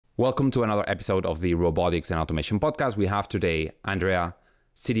Welcome to another episode of the Robotics and Automation Podcast. We have today Andrija,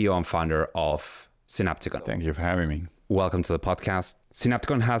 CTO and founder of Synapticon. Thank you for having me. Welcome to the podcast.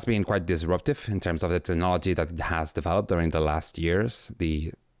 Synapticon has been quite disruptive in terms of the technology that it has developed during the last years.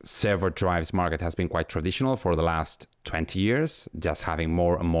 The servo drives market has been quite traditional for the last 20 years, just having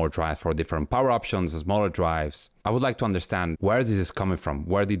more and more drives for different power options, smaller drives. I would like to understand where this is coming from.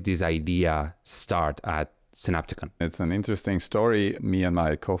 Where did this idea start at Synapticon? It's an interesting story. Me and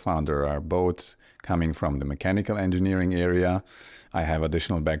my co-founder are both coming from the mechanical engineering area. I have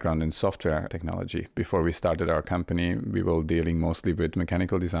additional background in software technology. Before we started our company, we were dealing mostly with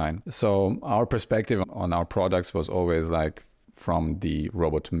mechanical design. So our perspective on our products was always like from the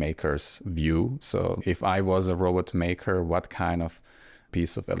robot maker's view. So if I was a robot maker, what kind of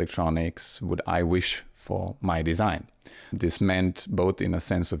piece of electronics would I wish for my design? This meant both in a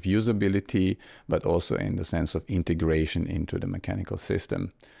sense of usability, but also in the sense of integration into the mechanical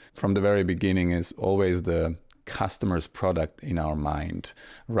system. From the very beginning is always the customer's product in our mind,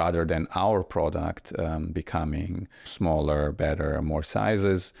 rather than our product becoming smaller, better, more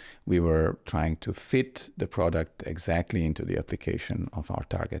sizes. We were trying to fit the product exactly into the application of our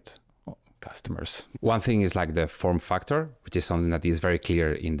target customers. One thing is like the form factor, which is something that is very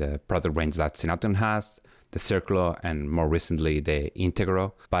clear in the product range that Synapticon has, the Circulo, and more recently the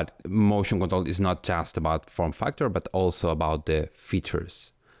Integro. But motion control is not just about form factor, but also about the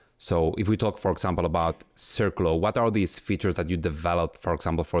features. So if we talk, for example, about Circulo, what are these features that you developed, for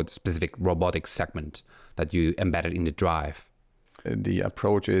example, for the specific robotic segment that you embedded in the drive? The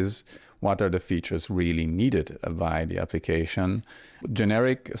approach is, what are the features really needed by the application?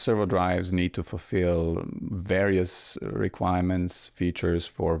 Generic servo drives need to fulfill various requirements, features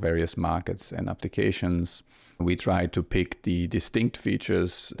for various markets and applications. We try to pick the distinct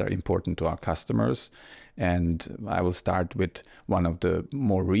features that are important to our customers. And I will start with one of the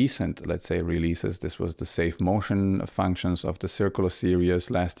more recent, let's say, releases. This was the safe motion functions of the Circulo series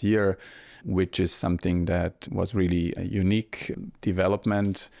last year, which is something that was really a unique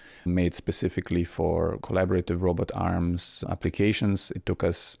development made specifically for collaborative robot arms applications. It took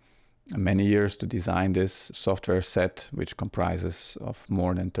us many years to design this software set, which comprises of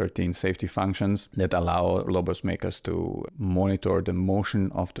more than 13 safety functions that allow robot makers to monitor the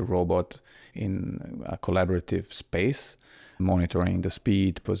motion of the robot in a collaborative space, monitoring the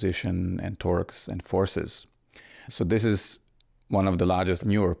speed, position, and torques and forces. So this is one of the largest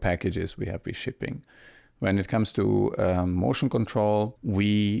newer packages we have been shipping. When it comes to motion control,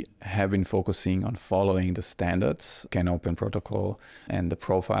 we have been focusing on following the standards, CAN Open protocol, and the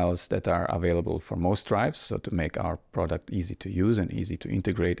profiles that are available for most drives, so to make our product easy to use and easy to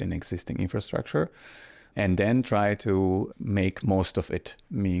integrate in existing infrastructure. And then try to make most of it,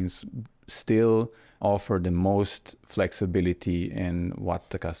 means still offer the most flexibility in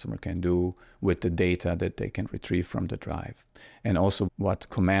what the customer can do with the data that they can retrieve from the drive, and also what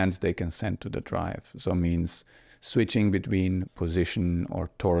commands they can send to the drive. So it means switching between position or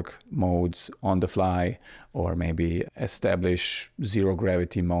torque modes on the fly, or maybe establish zero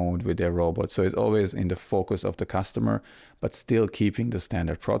gravity mode with their robot. So it's always in the focus of the customer, but still keeping the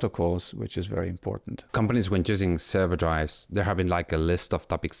standard protocols, which is very important. Companies, when choosing servo drives, there have been like a list of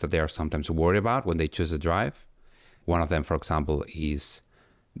topics that they are sometimes worried about when they choose a drive. One of them, for example, is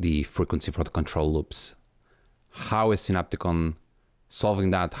the frequency for the control loops. How is Synapticon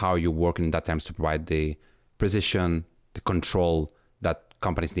solving that? How are you working in that terms to provide the precision, the control that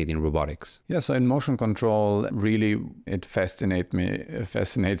companies need in robotics? Yeah, so in motion control, really it fascinates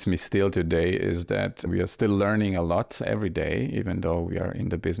me still today, is that we are still learning a lot every day, even though we are in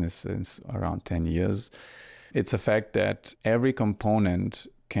the business since around 10 years. It's a fact that every component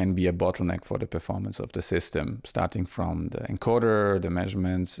can be a bottleneck for the performance of the system, starting from the encoder, the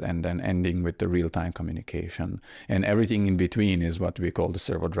measurements, and then ending with the real-time communication. And everything in between is what we call the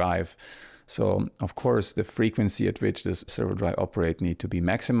servo drive. So, of course, the frequency at which the servo drive operate need to be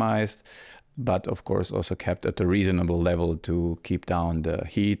maximized, but of course also kept at a reasonable level to keep down the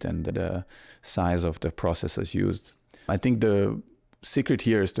heat and the size of the processors used. I think the secret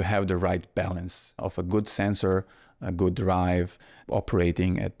here is to have the right balance of a good sensor, a good drive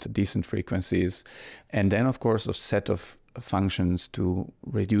operating at decent frequencies, and then of course a set of functions to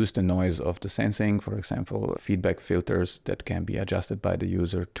reduce the noise of the sensing, for example, feedback filters that can be adjusted by the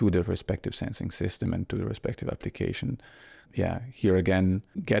user to the respective sensing system and to the respective application. Yeah, here again,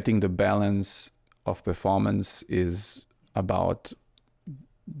 getting the balance of performance is about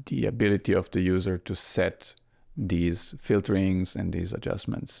the ability of the user to set these filterings and these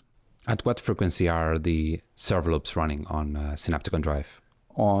adjustments. At what frequency are the servo loops running on Synapticon drive?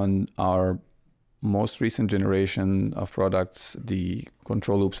 On our most recent generation of products, the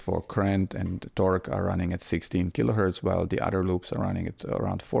control loops for current and torque are running at 16 kilohertz, while the other loops are running at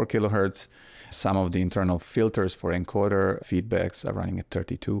around 4 kilohertz. Some of the internal filters for encoder feedbacks are running at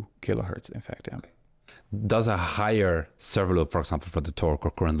 32 kilohertz, in fact. Yeah. Does a higher servo loop, for example, for the torque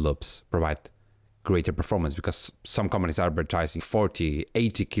or current loops, provide greater performance? Because some companies are advertising 40,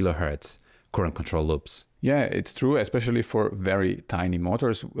 80 kilohertz current control loops. Yeah, it's true, especially for very tiny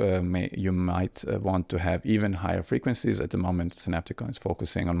motors. You might want to have even higher frequencies. At the moment, Synapticon is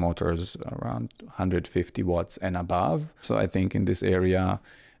focusing on motors around 150 watts and above. So I think in this area,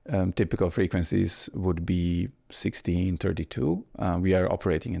 typical frequencies would be 16, 32. We are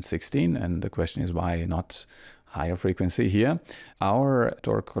operating in 16, and the question is why not higher frequency here. Our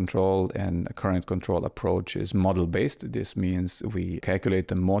torque control and current control approach is model-based. This means we calculate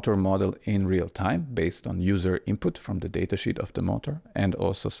the motor model in real time based on user input from the datasheet of the motor and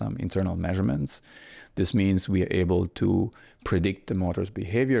also some internal measurements. This means we are able to predict the motor's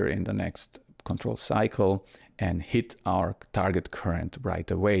behavior in the next control cycle and hit our target current right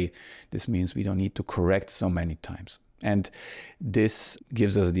away. This means we don't need to correct so many times. And this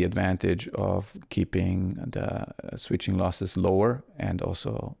gives us the advantage of keeping the switching losses lower and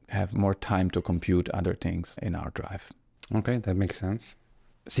also have more time to compute other things in our drive. Okay, that makes sense.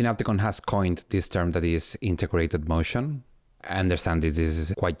 Synapticon has coined this term that is integrated motion. I understand this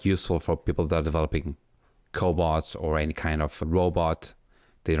is quite useful for people that are developing cobots or any kind of robot.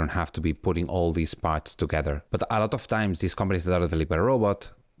 They don't have to be putting all these parts together. But a lot of times, these companies that are developing a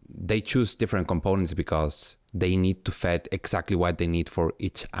robot, they choose different components because they need to fit exactly what they need for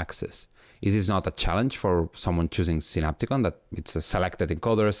each axis. Is this not a challenge for someone choosing Synapticon, that it's a selected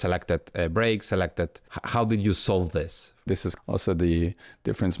encoder, selected brake, selected? How did you solve this? This is also the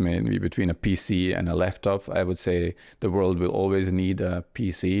difference maybe between a PC and a laptop. I would say the world will always need a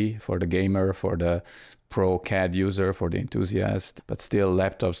PC for the gamer, for the pro CAD user, for the enthusiast, but still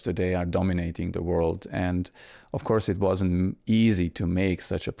laptops today are dominating the world. And of course, it wasn't easy to make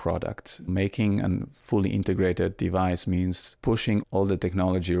such a product. Making a fully integrated device means pushing all the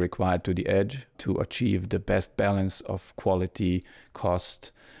technology required to the edge to achieve the best balance of quality,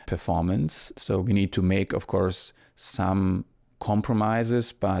 cost, performance. So we need to make, of course, some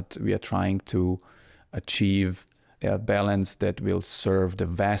compromises, but we are trying to achieve a balance that will serve the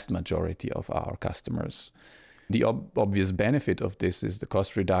vast majority of our customers. The obvious benefit of this is the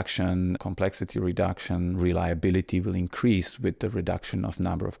cost reduction, complexity reduction, reliability will increase with the reduction of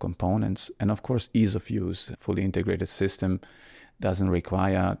number of components, and of course ease of use. A fully integrated system doesn't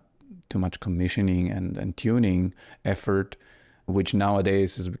require too much commissioning and tuning effort, which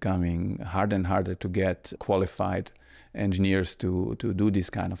nowadays is becoming harder and harder to get qualified engineers to do these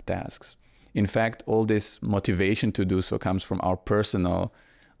kind of tasks. In fact, all this motivation to do so comes from our personal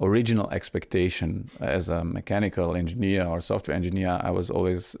original expectation. As a mechanical engineer or software engineer, I was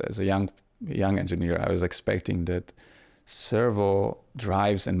always, as a young engineer, I was expecting that servo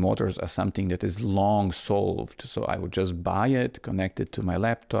drives and motors are something that is long solved. So I would just buy it, connect it to my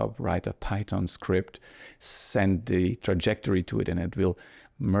laptop, write a Python script, send the trajectory to it, and it will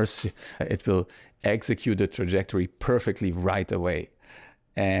execute the trajectory perfectly right away.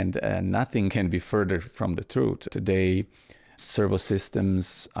 And nothing can be further from the truth. Today, servo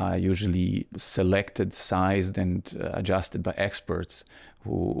systems are usually selected, sized, and adjusted by experts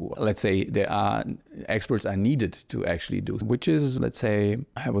who, let's say, experts are needed to actually do, which is, let's say,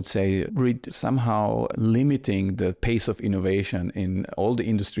 I would say, somehow limiting the pace of innovation in all the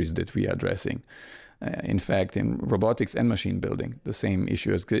industries that we are addressing. In fact, in robotics and machine building, the same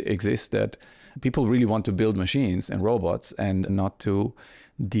issue exists, that people really want to build machines and robots and not to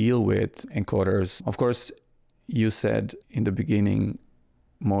deal with encoders. Of course, you said in the beginning,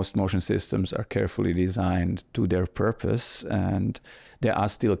 most motion systems are carefully designed to their purpose, and there are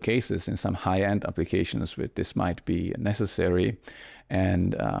still cases in some high-end applications where this might be necessary.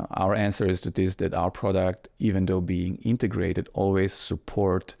 And our answer is to this, that our product, even though being integrated, always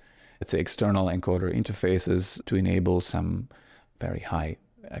support, let's say, external encoder interfaces to enable some very high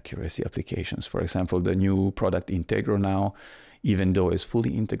accuracy applications. For example, the new product Integro now, even though it's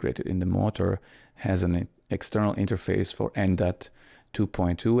fully integrated in the motor, has an external interface for NDAT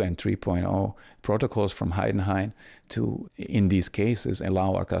 2.2 and 3.0 protocols from Heidenhain to, in these cases,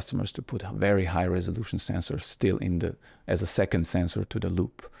 allow our customers to put very high resolution sensors still as a second sensor to the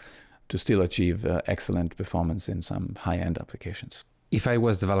loop to still achieve excellent performance in some high-end applications. If I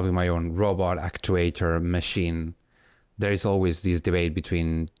was developing my own robot actuator machine, there is always this debate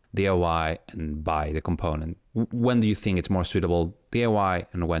between DIY and buy the component. When do you think it's more suitable, DIY,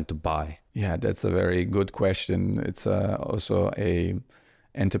 and when to buy? Yeah, that's a very good question. It's also a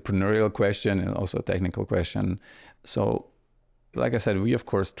entrepreneurial question and also a technical question. So, like I said, we of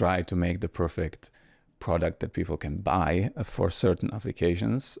course try to make the perfect product that people can buy for certain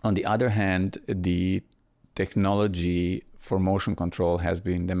applications. On the other hand, the technology for motion control has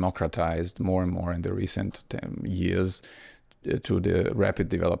been democratized more and more in the recent years through the rapid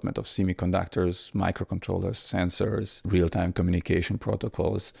development of semiconductors, microcontrollers, sensors, real-time communication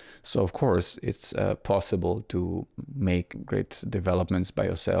protocols. So of course, it's possible to make great developments by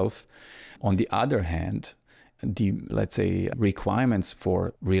yourself. On the other hand, the, let's say, requirements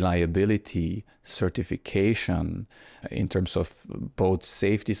for reliability, certification, in terms of both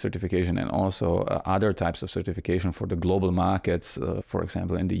safety certification and also other types of certification for the global markets, for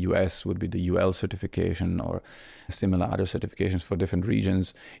example, in the US would be the UL certification or similar other certifications for different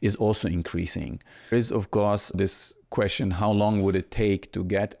regions, is also increasing. There is, of course, this question, how long would it take to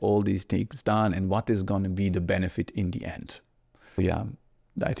get all these things done and what is going to be the benefit in the end? Yeah,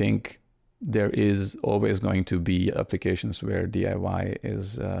 I think there is always going to be applications where DIY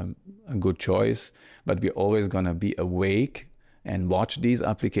is a good choice, but we're always going to be awake and watch these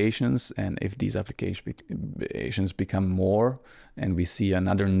applications. And if these applications become more and we see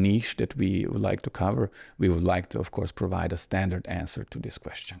another niche that we would like to cover, we would like to, of course, provide a standard answer to this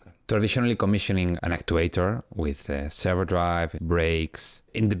question. Traditionally, commissioning an actuator with a servo drive, brakes.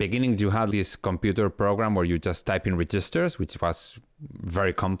 In the beginning, you had this computer program where you just type in registers, which was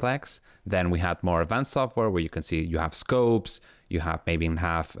very complex. Then we had more advanced software where you can see you have scopes, you have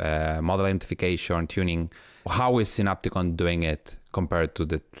model identification, tuning. How is Synapticon doing it compared to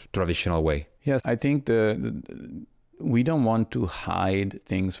the traditional way? Yes, I think we don't want to hide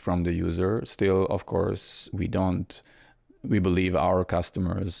things from the user. Still, of course, we believe our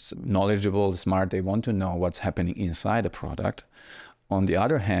customers knowledgeable, smart, they want to know what's happening inside a product. On the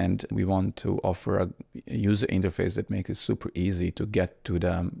other hand, we want to offer a user interface that makes it super easy to get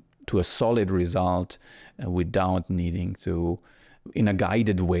to a solid result without needing to, in a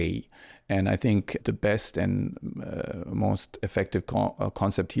guided way. And I think the best and most effective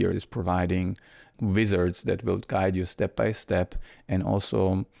concept here is providing wizards that will guide you step by step and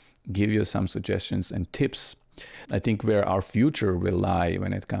also give you some suggestions and tips. I think where our future will lie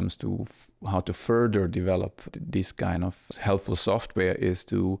when it comes to how to further develop this kind of helpful software is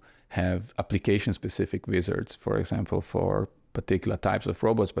to have application-specific wizards. For example, for particular types of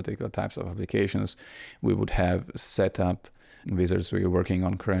robots, particular types of applications, we would have set up wizards we're working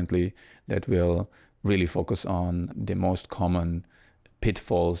on currently that will really focus on the most common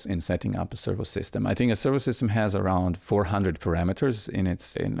pitfalls in setting up a servo system. I think a servo system has around 400 parameters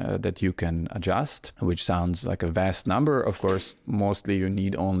that you can adjust, which sounds like a vast number. Of course, mostly you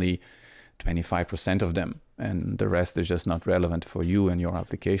need only 25% of them, and the rest is just not relevant for you and your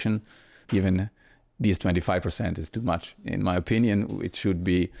application. Even these 25% is too much. In my opinion, it should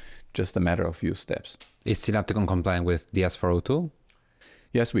be just a matter of few steps. Is Synapticon compliant with DS402?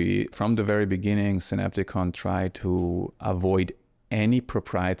 Yes, from the very beginning, Synapticon tried to avoid any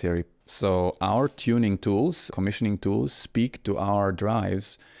proprietary. So our tuning tools, commissioning tools, speak to our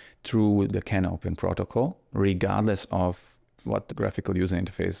drives through the CAN-open protocol, regardless of what the graphical user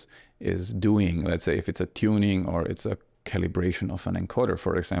interface is doing. Let's say if it's a tuning or it's a calibration of an encoder,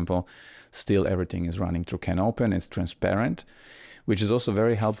 for example, still everything is running through CAN-open, it's transparent, which is also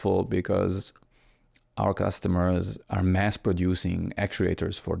very helpful because our customers are mass producing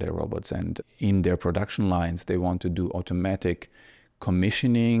actuators for their robots, and in their production lines, they want to do automatic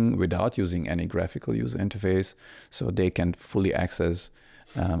commissioning without using any graphical user interface, so they can fully access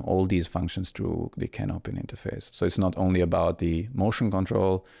all these functions through the CAN-open interface. So it's not only about the motion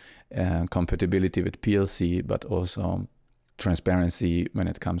control and compatibility with PLC, but also transparency when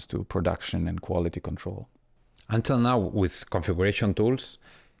it comes to production and quality control. Until now, with configuration tools,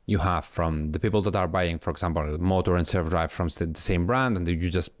 you have from the people that are buying, for example, motor and servo drive from the same brand, and you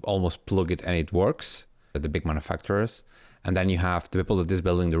just almost plug it and it works, the big manufacturers. And then you have the people that is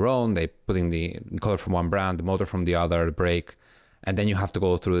building their own, they putting the color from one brand, the motor from the other, the brake. And then you have to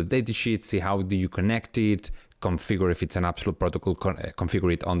go through the data sheet, see how do you connect it, configure if it's an absolute protocol,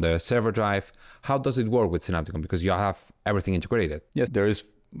 configure it on the servo drive. How does it work with Synapticon? Because you have everything integrated. Yes, there is.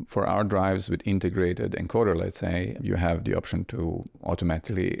 For our drives with integrated encoder, let's say, you have the option to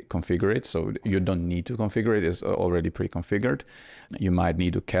automatically configure it. So you don't need to configure it, it's already pre-configured. You might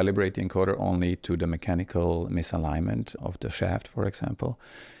need to calibrate the encoder only to the mechanical misalignment of the shaft, for example.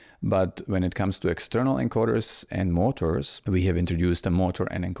 But when it comes to external encoders and motors, we have introduced a motor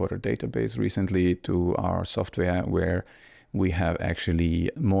and encoder database recently to our software where we have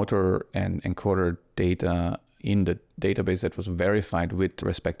actually motor and encoder data in the database that was verified with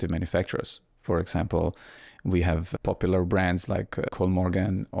respective manufacturers. For example, We have popular brands like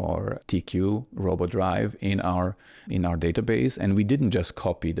Kollmorgen or TQ RoboDrive in our database, and we didn't just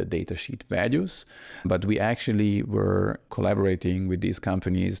copy the datasheet values, but we actually were collaborating with these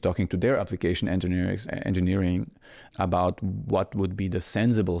companies, talking to their application engineering about what would be the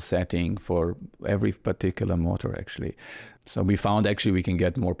sensible setting for every particular motor actually. So we found actually we can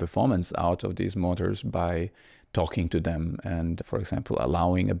get more performance out of these motors by talking to them and, for example,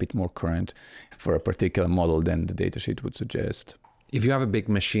 allowing a bit more current for a particular model than the datasheet would suggest. If you have a big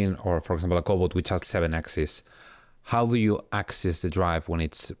machine or, for example, a cobot which has 7 axes, how do you access the drive when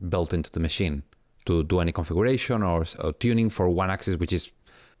it's built into the machine? To do any configuration or tuning for one axis, which is,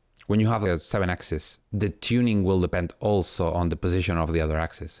 when you have a 7 axis, the tuning will depend also on the position of the other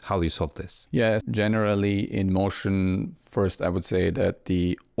axis. How do you solve this? Yeah, generally in motion, first I would say that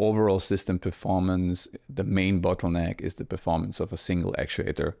the overall system performance, the main bottleneck is the performance of a single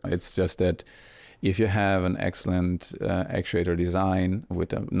actuator. It's just that if you have an excellent actuator design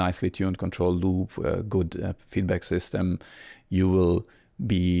with a nicely tuned control loop, a good feedback system, you will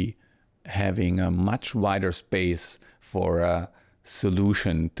be having a much wider space for a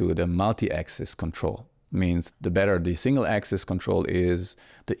solution to the multi-axis control. Means the better the single axis control is,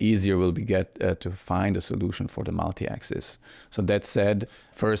 the easier will be to find a solution for the multi-axis. So that said,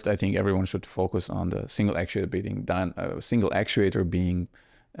 first I think everyone should focus on the single actuator being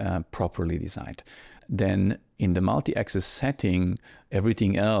properly designed. Then in the multi-axis setting,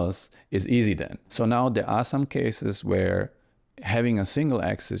 everything else is easy then. So now there are some cases where having a single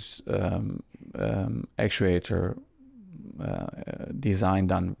axis actuator design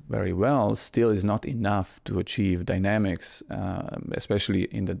done very well still is not enough to achieve dynamics, especially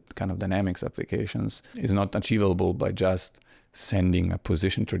in the kind of dynamics applications, is not achievable by just sending a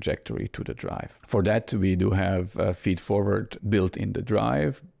position trajectory to the drive. For that, we do have feed forward built in the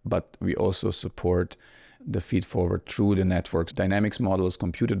drive, but we also support the feed forward through the network's dynamics models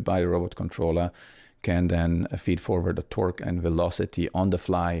computed by the robot controller can then feed forward the torque and velocity on the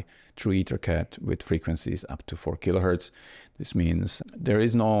fly through EtherCAT with frequencies up to 4 kilohertz. This means there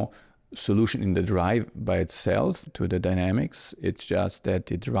is no solution in the drive by itself to the dynamics. It's just that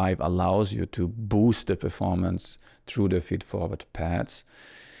the drive allows you to boost the performance through the feed-forward paths.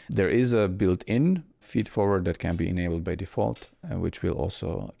 There is a built-in feed-forward that can be enabled by default, which will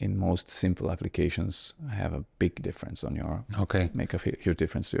also, in most simple applications, have a big difference on your, make a huge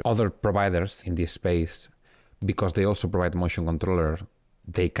difference to you. Other providers in this space, because they also provide motion controller,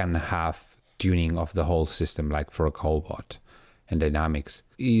 they can have tuning of the whole system, like for a cobot and dynamics.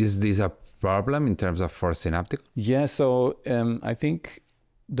 Is this a problem in terms of for Synapticon? Yeah, so I think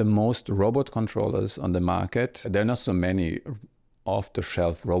the most robot controllers on the market, there are not so many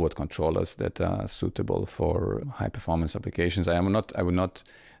off-the-shelf robot controllers that are suitable for high-performance applications. I would not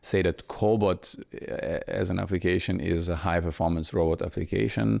say that cobot as an application is a high-performance robot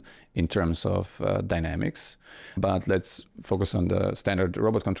application in terms of dynamics. But let's focus on the standard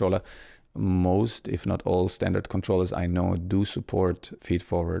robot controller. Most, if not all, standard controllers I know do support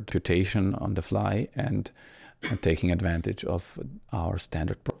feed-forward computation on the fly and taking advantage of our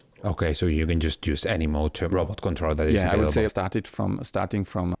standard protocol. Okay, so you can just use any motor robot controller that is available. I would say starting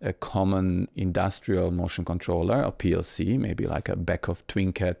from a common industrial motion controller, a PLC, maybe like a Beckhoff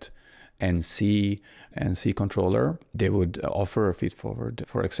TwinCat NC controller. They would offer a feed-forward,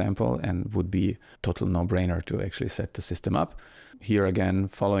 for example, and would be total no-brainer to actually set the system up. Here again,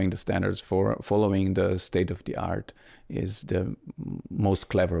 following the standards, following the state-of-the-art is the most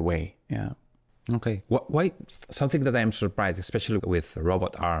clever way. Yeah. Okay. Why something that I'm surprised, especially with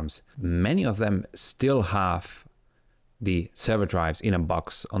robot arms, many of them still have the servo drives in a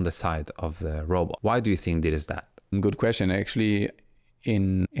box on the side of the robot. Why do you think it is that? Good question. Actually,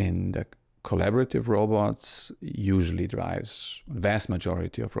 in the collaborative robots, usually vast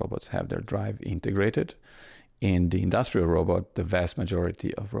majority of robots have their drive integrated. In the industrial robot, the vast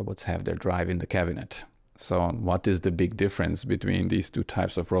majority of robots have their drive in the cabinet. So what is the big difference between these two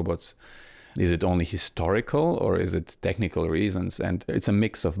types of robots? Is it only historical or is it technical reasons? And it's a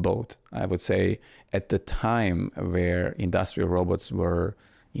mix of both. I would say at the time where industrial robots were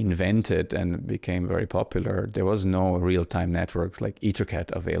invented and became very popular, there was no real-time networks like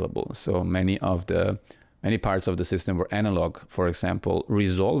EtherCAT available. So many parts of the system were analog. For example,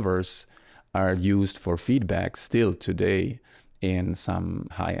 resolvers are used for feedback still today in some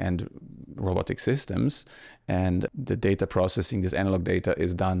high-end robotic systems, and the data processing, this analog data,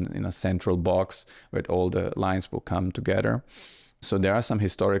 is done in a central box where all the lines will come together. So there are some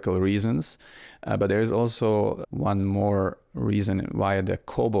historical reasons, but there is also one more reason why the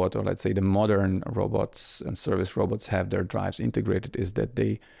cobot, or let's say the modern robots and service robots, have their drives integrated, is that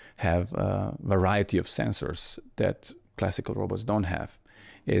they have a variety of sensors that classical robots don't have.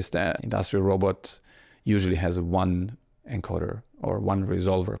 Is that industrial robot usually has one encoder or one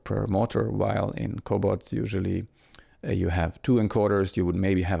resolver per motor, while in cobots usually you have two encoders, you would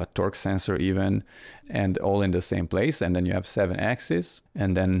maybe have a torque sensor even, and all in the same place. And then you have 7 axes,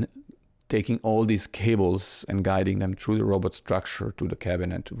 and then taking all these cables and guiding them through the robot structure to the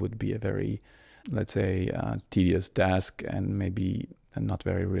cabinet would be a very, let's say, tedious task and maybe a not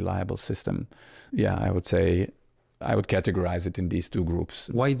very reliable system. Yeah, I would say I would categorize it in these two groups.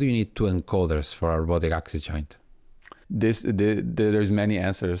 Why do you need 2 encoders for a robotic axis joint? There's many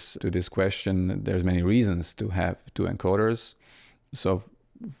answers to this question. There's many reasons to have 2 encoders. So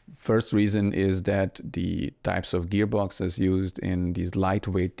first reason is that the types of gearboxes used in these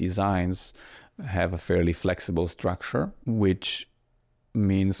lightweight designs have a fairly flexible structure, which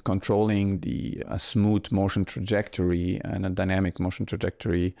means controlling a smooth motion trajectory and a dynamic motion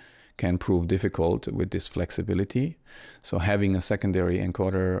trajectory can prove difficult with this flexibility. So having a secondary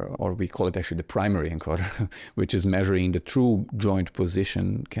encoder, or we call it actually the primary encoder, which is measuring the true joint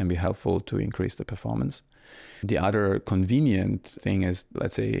position, can be helpful to increase the performance. The other convenient thing is,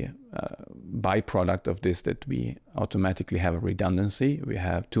 let's say, byproduct of this, that we automatically have a redundancy. We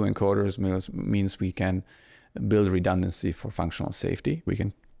have 2 encoders, means we can build redundancy for functional safety. We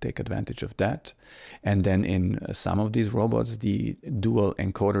can take advantage of that. And then in some of these robots, the dual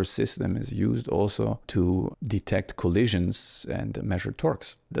encoder system is used also to detect collisions and measure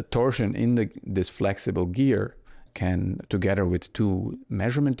torques. The torsion in this flexible gear can, together with 2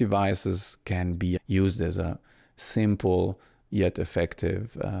 measurement devices, can be used as a simple yet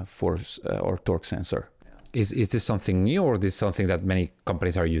effective force or torque sensor. Is this something new, or is this something that many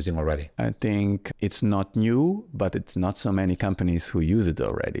companies are using already? I think it's not new, but it's not so many companies who use it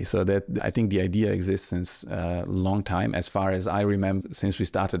already. So that I think the idea exists since a long time. As far as I remember, since we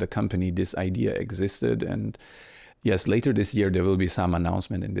started the company, this idea existed. And yes, later this year, there will be some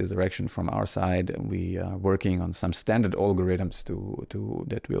announcement in this direction from our side. We are working on some standard algorithms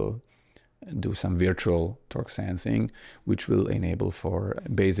that will do some virtual torque sensing, which will enable for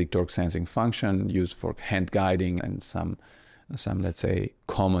basic torque sensing function used for hand guiding and some let's say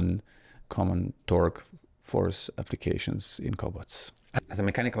common torque force applications in cobots. As a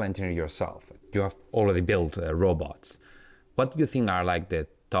mechanical engineer yourself, you have already built robots. What do you think are like the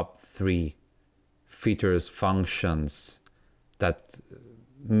top 3 features, functions that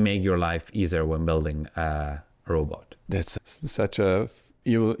make your life easier when building a robot? That's such a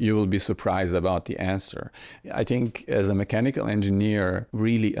You will be surprised about the answer. I think as a mechanical engineer,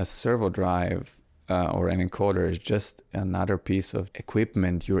 really a servo drive or an encoder is just another piece of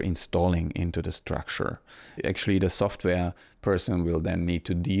equipment you're installing into the structure. Actually, the software person will then need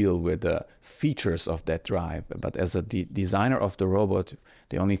to deal with the features of that drive. But as a designer of the robot,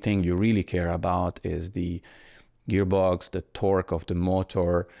 the only thing you really care about is the gearbox, the torque of the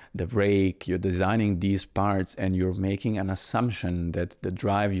motor, the brake. You're designing these parts and you're making an assumption that the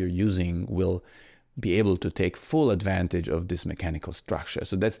drive you're using will be able to take full advantage of this mechanical structure.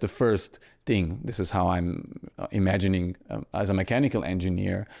 So that's the first thing. This is how I'm imagining as a mechanical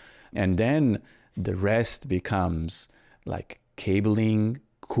engineer. And then the rest becomes like cabling,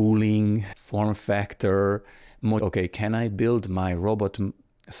 cooling, form factor. Okay, can I build my robot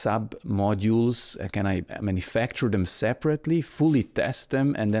sub-modules? Can I manufacture them separately, fully test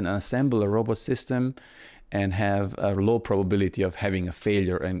them, and then assemble a robot system and have a low probability of having a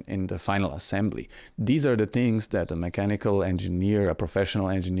failure in the final assembly? These are the things that a mechanical engineer, a professional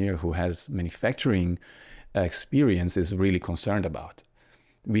engineer who has manufacturing experience is really concerned about.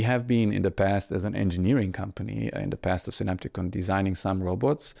 We have been in the past as an engineering company, in the past of Synapticon, designing some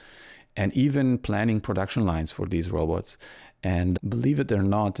robots and even planning production lines for these robots. And believe it or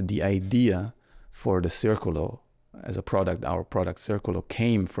not, the idea for the Circulo as a product, our product Circulo,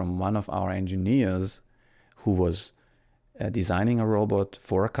 came from one of our engineers who was designing a robot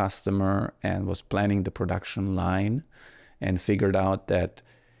for a customer and was planning the production line and figured out that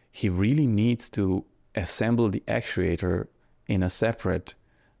he really needs to assemble the actuator in a separate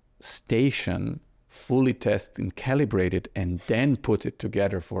station, fully test and calibrate it, and then put it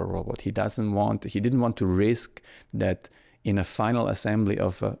together for a robot. He didn't want to risk that in a final assembly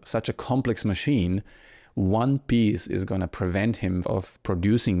of such a complex machine, one piece is going to prevent him of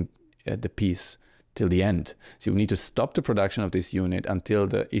producing the piece till the end. So you need to stop the production of this unit until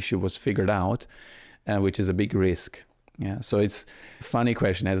the issue was figured out, which is a big risk. Yeah, so it's a funny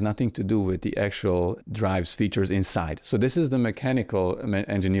question. It has nothing to do with the actual drives features inside. So this is the mechanical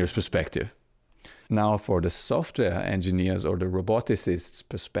engineer's perspective. Now for the software engineers or the roboticists'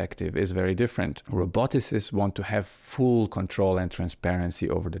 perspective is very different. Roboticists want to have full control and transparency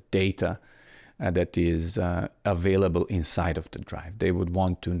over the data that is available inside of the drive. They would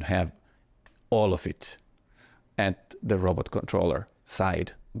want to have all of it at the robot controller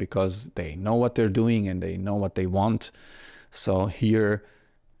side because they know what they're doing and they know what they want. So here,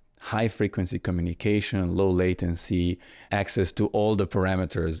 high frequency communication, low latency, access to all the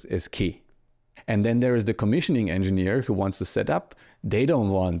parameters is key. And then there is the commissioning engineer who wants to set up. They don't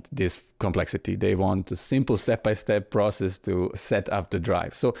want this complexity. They want a simple step-by-step process to set up the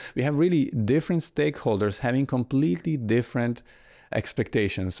drive. So we have really different stakeholders having completely different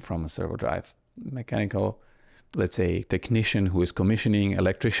expectations from a servo drive. Mechanical, let's say, technician who is commissioning,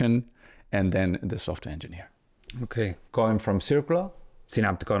 electrician, and then the software engineer. Okay, going from Circulo,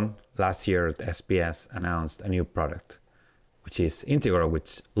 Synapticon last year at SPS announced a new product, which is Integro,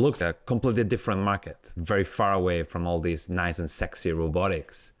 which looks like a completely different market, very far away from all these nice and sexy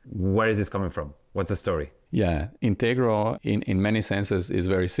robotics. Where is this coming from? What's the story? Yeah, Integro in many senses is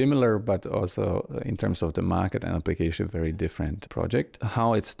very similar, but also in terms of the market and application, very different project.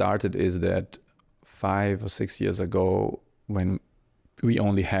 How it started is that 5 or 6 years ago, when we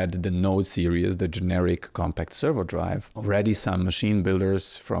only had the Node series, the generic compact servo drive, already some machine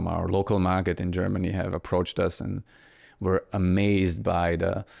builders from our local market in Germany have approached us and were amazed by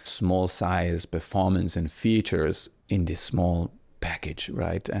the small size, performance, and features in this small package,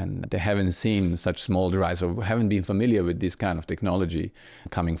 right? And they haven't seen such small drives or haven't been familiar with this kind of technology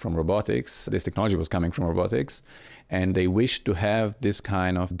coming from robotics. This technology was coming from robotics, and they wished to have this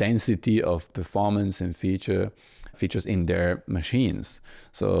kind of density of performance and features in their machines.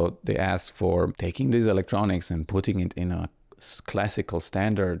 So they asked for taking these electronics and putting it in a classical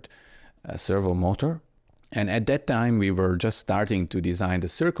standard servo motor. And at that time, we were just starting to design the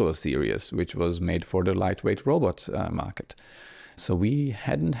Circulo series, which was made for the lightweight robot market. So we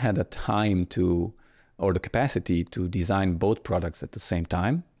hadn't had a time or the capacity to design both products at the same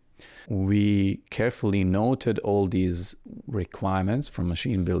time. We carefully noted all these requirements from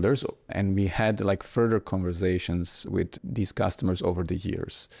machine builders, and we had like further conversations with these customers over the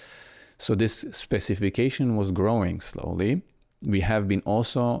years. So this specification was growing slowly. We have been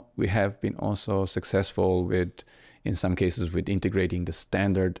also successful in some cases with integrating the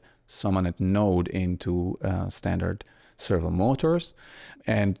standard Somanet node into standard servo motors,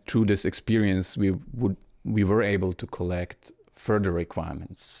 and through this experience we were able to collect further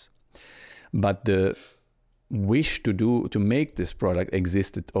requirements. But the wish to make this product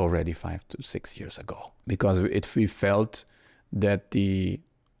existed already 5 to 6 years ago, because we felt that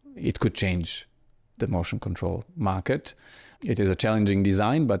it could change the motion control market. It is a challenging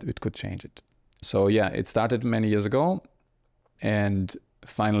design, but it could change it. So yeah, it started many years ago. And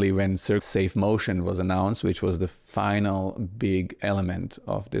finally, when Safe Motion was announced, which was the final big element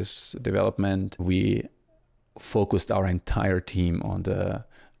of this development, we focused our entire team on the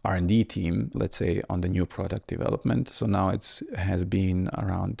R&D team, let's say, on the new product development. So now it has been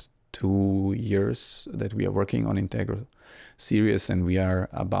around 2 years that we are working on Integro series, and we are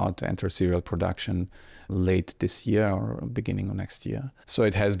about to enter serial production late this year or beginning of next year. So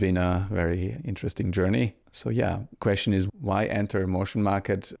it has been a very interesting journey. So yeah, question is why enter motion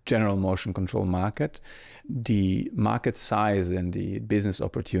market, general motion control market? The market size and the business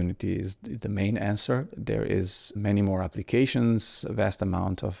opportunity is the main answer. There is many more applications, a vast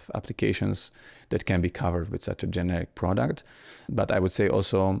amount of applications that can be covered with such a generic product. But I would say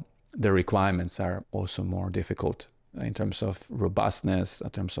also the requirements are also more difficult in terms of robustness, in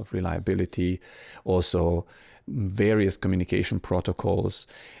terms of reliability, also various communication protocols,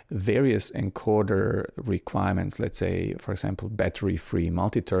 various encoder requirements. Let's say, for example, battery-free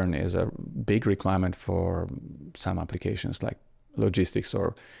multi-turn is a big requirement for some applications like logistics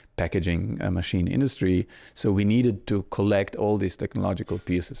or packaging machine industry. So we needed to collect all these technological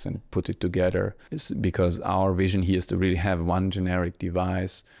pieces and put it together, because our vision here is to really have one generic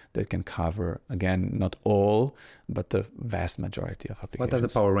device that can cover, again, not all, but the vast majority of applications. What are the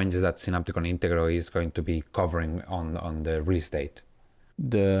power ranges that Synapticon Integro is going to be covering on the release date?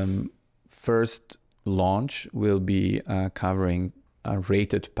 The first launch will be covering a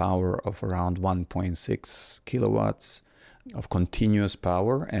rated power of around 1.6 kilowatts of continuous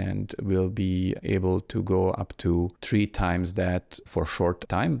power, and will be able to go up to 3 times that for short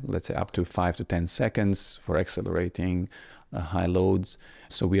time, let's say up to 5 to 10 seconds for accelerating high loads.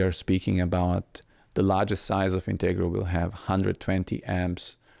 So we are speaking about the largest size of Integro will have 120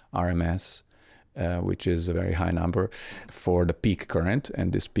 amps RMS which is a very high number for the peak current.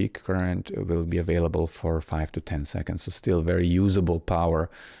 And this peak current will be available for 5 to 10 seconds. So still very usable power.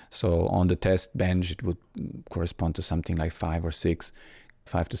 So on the test bench, it would correspond to something like 5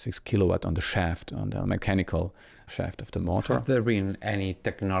 to 6 kilowatt on the shaft, on the mechanical shaft of the motor. Have there been any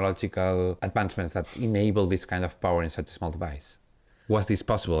technological advancements that enable this kind of power in such a small device? Was this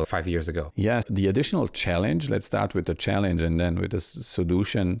possible 5 years ago? Yes, the additional challenge, let's start with the challenge and then with the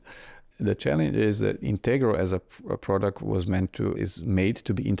solution. The challenge is that Integro as a product is made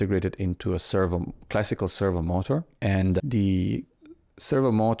to be integrated into a classical servo motor. And the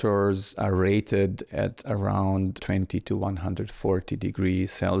servo motors are rated at around 20 to 140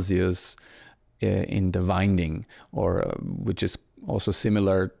 degrees Celsius in the winding, which is also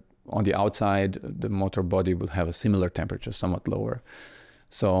similar on the outside. The motor body will have a similar temperature, somewhat lower.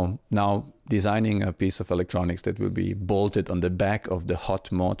 So now designing a piece of electronics that will be bolted on the back of the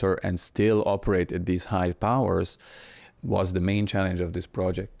hot motor and still operate at these high powers was the main challenge of this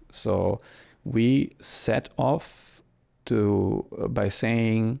project. So we set off by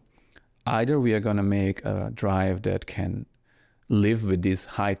saying either we are going to make a drive that can live with these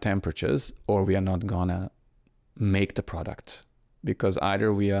high temperatures, or we are not going to make the product, because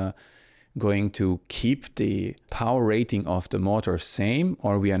either we are going to keep the power rating of the motor same,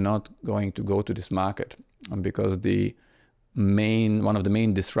 or we are not going to go to this market, because one of the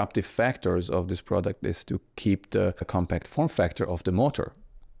main disruptive factors of this product is to keep the compact form factor of the motor.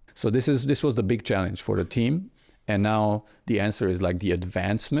 So this was the big challenge for the team, and now the answer is like the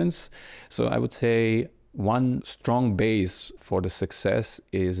advancements. So I would say one strong base for the success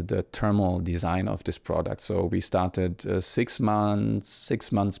is the thermal design of this product. So we started 6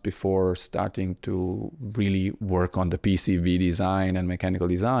 months before starting to really work on the PCB design and mechanical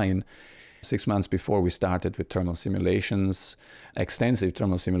design. 6 months before, we started with thermal simulations, extensive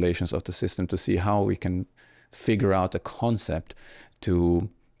thermal simulations of the system, to see how we can figure out a concept to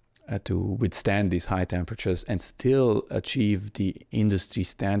withstand these high temperatures and still achieve the industry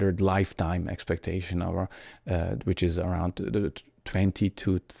standard lifetime expectation, which is around 20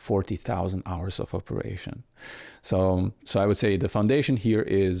 to 40,000 hours of operation. So I would say the foundation here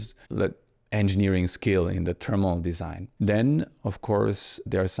is engineering skill in the thermal design. Then, of course,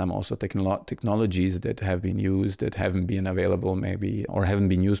 there are some also technologies that have been used that haven't been available maybe, or haven't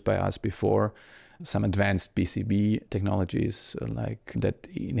been used by us before. Some advanced PCB technologies like that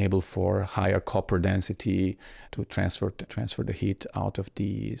enable for higher copper density to transfer the heat out of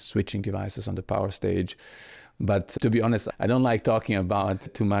the switching devices on the power stage. But to be honest, I don't like talking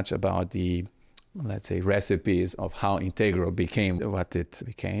too much about the, let's say, recipes of how Integro became what it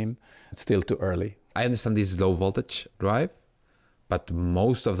became. It's still too early. I understand this is low voltage drive, but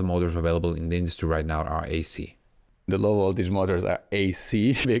most of the motors available in the industry right now are AC. The low voltage motors are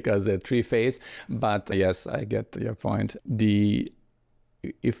AC because they're 3-phase, but yes, I get your point.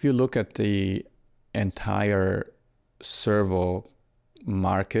 If you look at the entire servo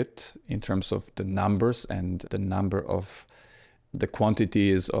market in terms of the numbers and the number of the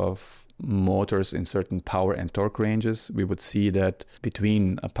quantities of motors in certain power and torque ranges, we would see that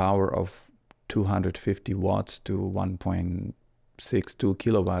between a power of 250 watts to 1.62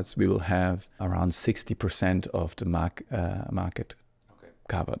 kilowatts, we will have around 60% of the market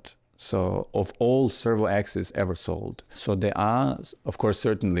covered. So of all servo axes ever sold. So there are, of course,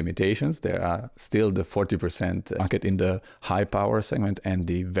 certain limitations. There are still the 40% market in the high power segment and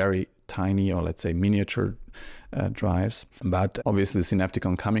the very tiny, or let's say miniature drives. But obviously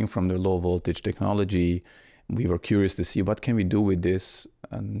Synapticon, coming from the low voltage technology, we were curious to see what can we do with this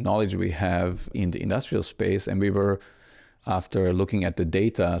knowledge we have in the industrial space. And we were, after looking at the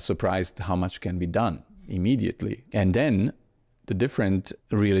data, surprised how much can be done immediately. And then the different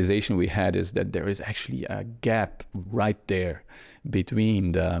realization we had is that there is actually a gap right there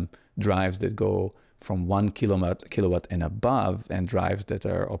between the drives that go from 1 kilowatt and above and drives that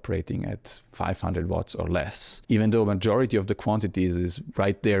are operating at 500 watts or less. Even though majority of the quantities is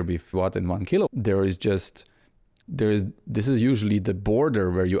right there with watt and 1 kilo, this is usually the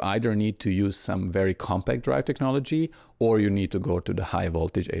border where you either need to use some very compact drive technology or you need to go to the high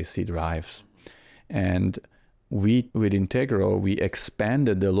voltage AC drives. And with Integro, we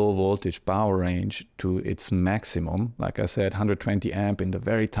expanded the low voltage power range to its maximum. Like I said, 120 amp in the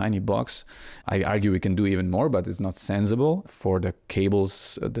very tiny box. I argue we can do even more, but it's not sensible for the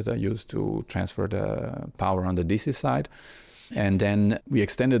cables that are used to transfer the power on the DC side. And then we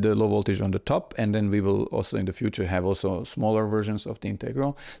extended the low voltage on the top, and then we will also in the future have also smaller versions of the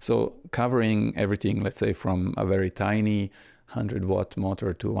Integro. So covering everything, let's say from a very tiny 100 watt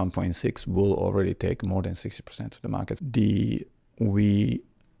motor to 1.6 will already take more than 60% of the market. We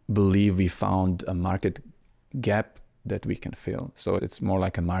believe we found a market gap that we can fill. So it's more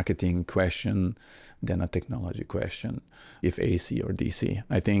like a marketing question than a technology question, if AC or DC.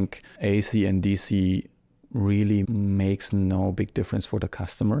 I think AC and DC really makes no big difference for the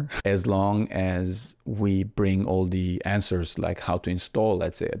customer as long as we bring all the answers, like how to install,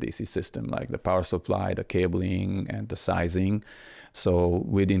 let's say, a DC system, like the power supply, the cabling, and the sizing. So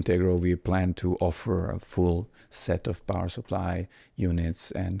with Integro, we plan to offer a full set of power supply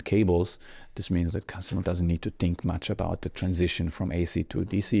units and cables. This means that customer doesn't need to think much about the transition from AC to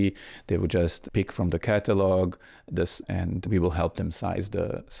DC. They will just pick from the catalog this, and we will help them size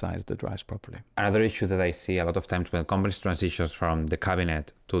the drives properly. Another issue that I see a lot of times when companies transition from the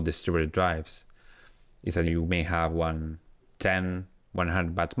cabinet to distributed drives is that you may have 110,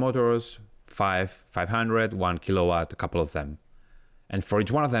 100 watt motors, 500, 1 kilowatt, a couple of them. And for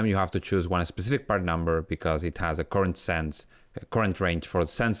each one of them, you have to choose one specific part number because it has a current range for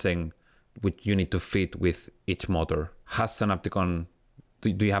sensing, which you need to fit with each motor. Has Synapticon,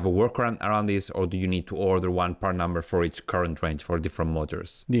 do you have a workaround around this, or do you need to order one part number for each current range for different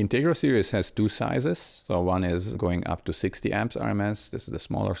motors? The Integro series has two sizes. So one is going up to 60 amps RMS. This is the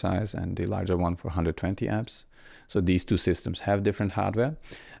smaller size, and the larger one for 120 amps. So these two systems have different hardware.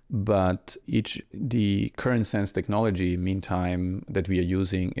 But the current sense technology, meantime, that we are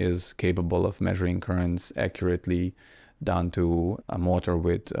using is capable of measuring currents accurately down to a motor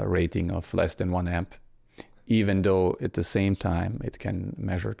with a rating of less than 1 amp, even though at the same time it can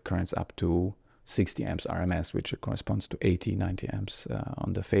measure currents up to 60 amps RMS, which corresponds to 80, 90 amps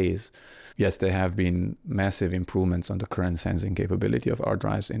on the phase. Yes, there have been massive improvements on the current sensing capability of our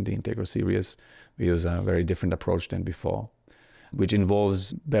drives in the Integro series. We use a very different approach than before, which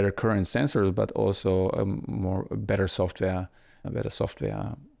involves better current sensors, but also a better software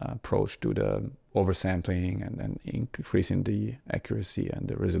approach to the oversampling and increasing the accuracy and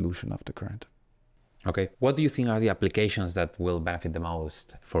the resolution of the current. Okay. What do you think are the applications that will benefit the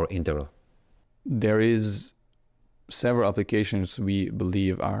most for Integro? There is several applications we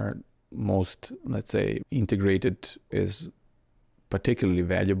believe are most, let's say, integrated is particularly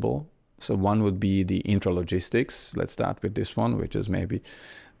valuable. So one would be the intralogistics. Let's start with this one, which is maybe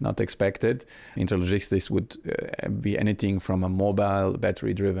not expected. Intralogistics would be anything from a mobile,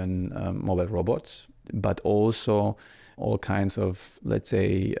 battery-driven mobile robots, but also all kinds of, let's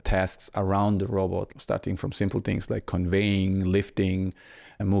say, tasks around the robot, starting from simple things like conveying, lifting,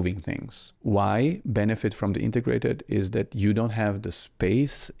 and moving things. Why benefit from the integrated is that you don't have the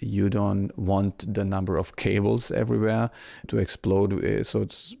space, you don't want the number of cables everywhere to explode. So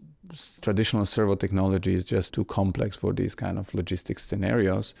it's traditional servo technology is just too complex for these kind of logistics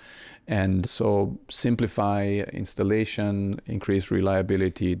scenarios. And so simplify installation, increase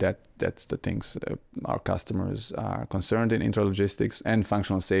reliability, that's the things that our customers are concerned in intralogistics. And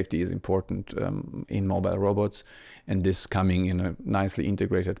functional safety is important in mobile robots. And this coming in a nicely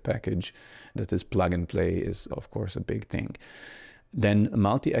integrated package that is plug and play is, of course, a big thing. Then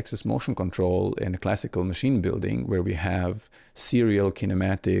multi-axis motion control in classical machine building, where we have serial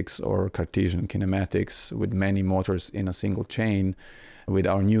kinematics or Cartesian kinematics with many motors in a single chain. With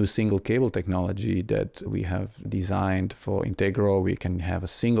our new single cable technology that we have designed for Integro, we can have a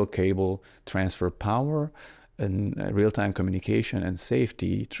single cable transfer power and real-time communication and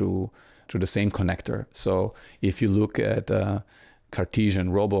safety through the same connector. So if you look at a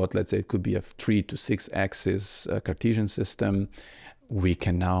Cartesian robot, let's say it could be a 3 to 6 axis Cartesian system, we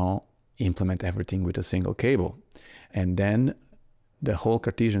can now implement everything with a single cable. And then the whole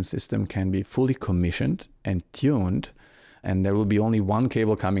Cartesian system can be fully commissioned and tuned, and there will be only one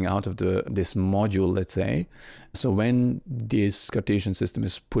cable coming out of this module, let's say. So when this Cartesian system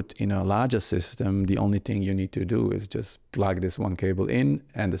is put in a larger system, the only thing you need to do is just plug this one cable in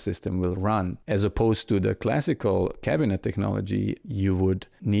and the system will run. As opposed to the classical cabinet technology, you would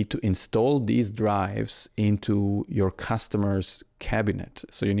need to install these drives into your customer's cabinet.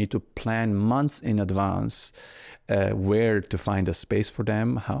 So you need to plan months in advance where to find a space for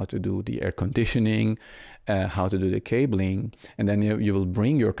them, how to do the air conditioning, how to do the cabling, and then you will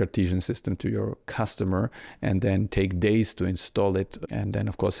bring your Cartesian system to your customer and then take days to install it, and then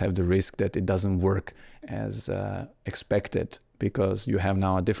of course have the risk that it doesn't work as expected because you have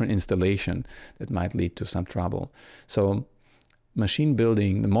now a different installation that might lead to some trouble. So machine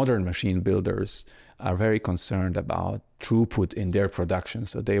building, the modern machine builders are very concerned about throughput in their production.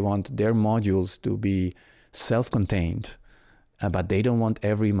 So they want their modules to be self-contained, but they don't want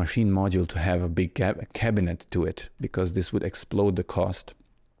every machine module to have a big cabinet to it because this would explode the cost.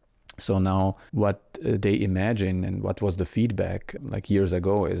 So now what they imagine and what was the feedback like years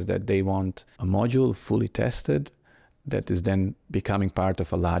ago is that they want a module fully tested that is then becoming part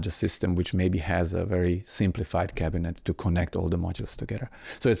of a larger system, which maybe has a very simplified cabinet to connect all the modules together.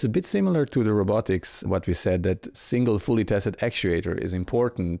 So it's a bit similar to the robotics, what we said, that single fully tested actuator is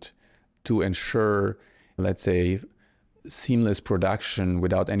important to ensure, let's say, seamless production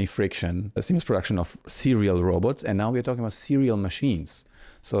without any friction, a seamless production of serial robots. And now we're talking about serial machines.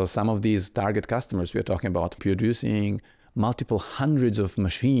 So some of these target customers, we're talking about producing multiple hundreds of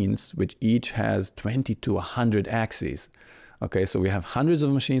machines, which each has 20 to 100 axes. Okay, so we have hundreds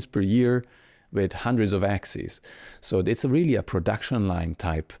of machines per year with hundreds of axes. So it's really a production line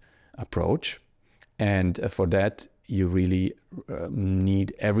type approach. And for that, you really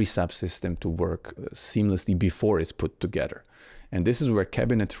need every subsystem to work seamlessly before it's put together. And this is where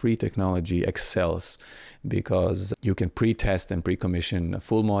cabinet-free technology excels, because you can pre-test and pre-commission a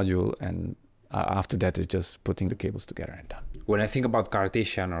full module, and after that, it's just putting the cables together and done. When I think about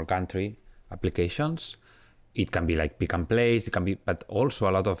Cartesian or gantry applications, it can be like pick and place, but also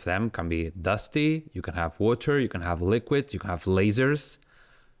a lot of them can be dusty. You can have water, you can have liquids, you can have lasers.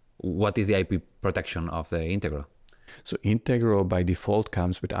 What is the IP protection of the Integro? So Integro by default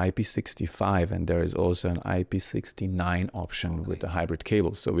comes with IP65, and there is also an IP69 option with the hybrid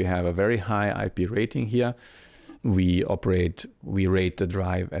cables. So we have a very high IP rating here. We rate the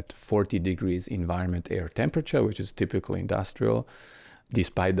drive at 40 degrees environment air temperature, which is typical industrial,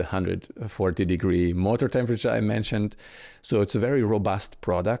 despite the 140 degree motor temperature I mentioned. So it's a very robust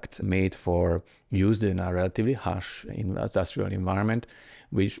product made for use in a relatively harsh industrial environment,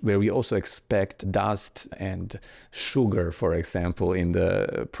 where we also expect dust and sugar, for example, in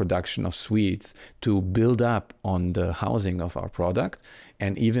the production of sweets to build up on the housing of our product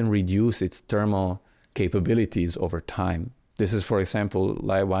and even reduce its thermal capabilities over time. This is, for example,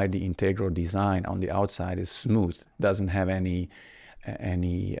 why the Integro design on the outside is smooth, doesn't have any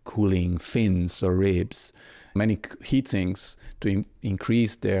cooling fins or ribs. Many heat sinks, to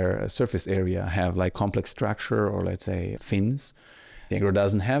increase their surface area, have like complex structure or, let's say, fins. Integro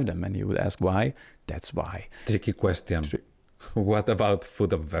doesn't have them, and you would ask why. That's why. Tricky question. What about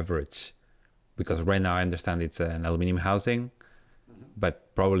food and beverage? Because right now I understand it's an aluminum housing,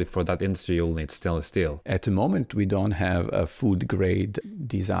 but probably for that industry you'll need stainless steel. At the moment, we don't have a food grade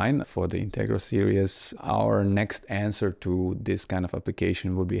design for the Integro series. Our next answer to this kind of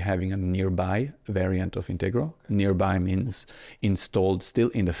application would be having a nearby variant of Integro. Nearby means installed still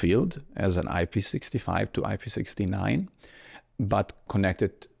in the field as an IP65 to IP69, but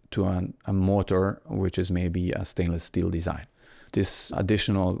connected to a motor, which is maybe a stainless steel design. This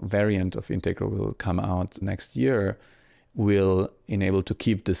additional variant of Integro will come out next year, will enable to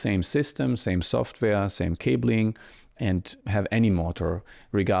keep the same system, same software, same cabling, and have any motor,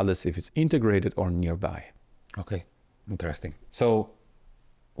 regardless if it's integrated or nearby. Okay, interesting. So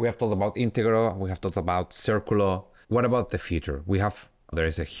we have talked about Integro, we have talked about Circulo. What about the future? There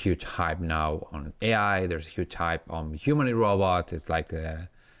is a huge hype now on AI, there's a huge hype on humanoid robot. It's like the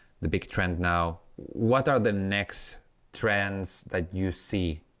big trend now. What are the next trends that you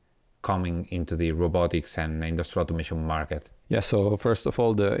see coming into the robotics and industrial automation market? Yeah, so first of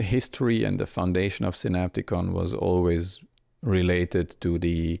all, the history and the foundation of Synapticon was always related to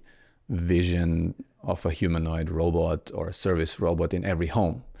the vision of a humanoid robot or a service robot in every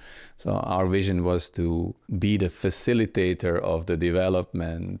home. So our vision was to be the facilitator of the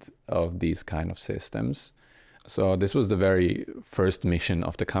development of these kind of systems. So this was the very first mission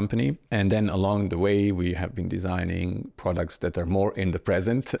of the company. And then along the way, we have been designing products that are more in the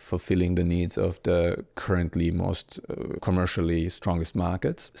present, fulfilling the needs of the currently most commercially strongest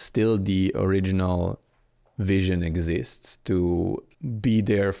markets. Still, the original vision exists to be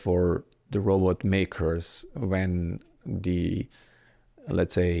there for the robot makers when the,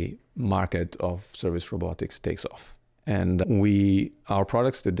 let's say, market of service robotics takes off. And our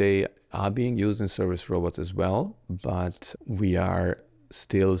products today are being used in service robots as well, but we have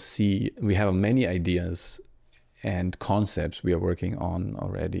many ideas and concepts we are working on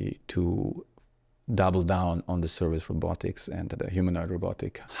already to double down on the service robotics and the humanoid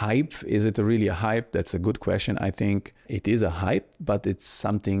robotic hype. Is it really a hype? That's a good question. I think it is a hype, but it's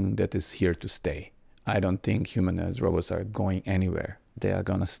something that is here to stay. I don't think humanoid robots are going anywhere. They are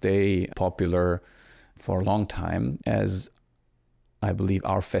going to stay popular for a long time, as I believe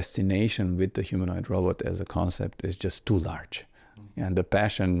our fascination with the humanoid robot as a concept is just too large. And our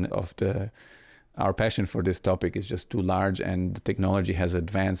passion for this topic is just too large, and the technology has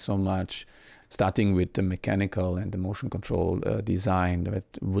advanced so much, starting with the mechanical and the motion control design.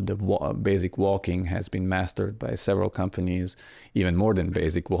 With the basic walking has been mastered by several companies, even more than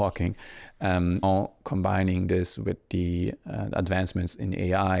basic walking. All combining this with the advancements in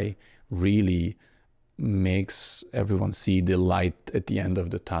AI really makes everyone see the light at the end of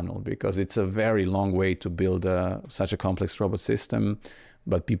the tunnel, because it's a very long way to build such a complex robot system.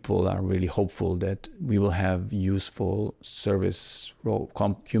 But people are really hopeful that we will have useful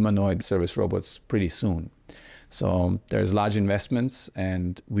humanoid service robots pretty soon. So there's large investments,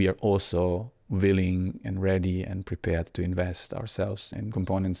 and we are also willing and ready and prepared to invest ourselves in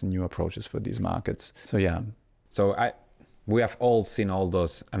components and new approaches for these markets. So yeah. So we have all seen all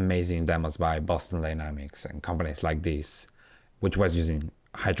those amazing demos by Boston Dynamics and companies like this, which was using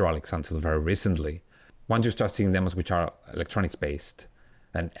hydraulics until very recently. Once you start seeing demos which are electronics based,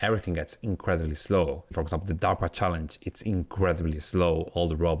 then everything gets incredibly slow. For example, the DARPA challenge, it's incredibly slow, all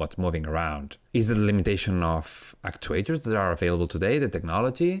the robots moving around. Is it the limitation of actuators that are available today, the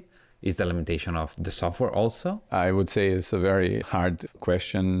technology? Is the limitation of the software also? I would say it's a very hard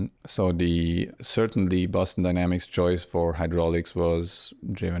question. So certainly Boston Dynamics' choice for hydraulics was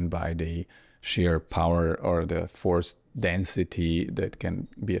driven by the sheer power or the force density that can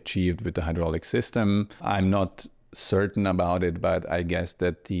be achieved with the hydraulic system. I'm not certain about it, but I guess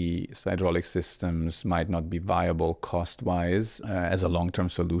that the hydraulic systems might not be viable cost-wise as a long-term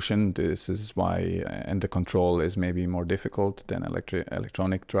solution. This is why, and the control is maybe more difficult than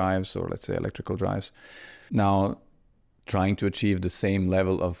electronic drives, or let's say electrical drives. Now, trying to achieve the same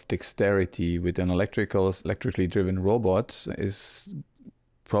level of dexterity with an electrically driven robot is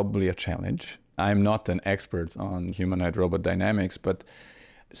probably a challenge. I'm not an expert on humanoid robot dynamics, but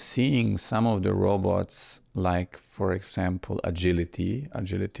seeing some of the robots, like for example agility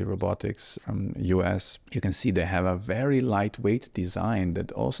robotics from US, you can see they have a very lightweight design that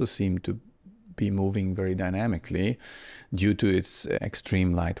also seem to be moving very dynamically due to its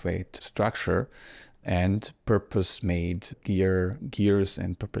extreme lightweight structure and purpose-made gears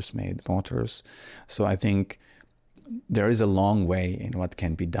and purpose-made motors. So I think there is a long way in what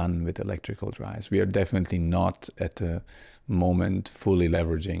can be done with electrical drives. We are definitely not at the moment fully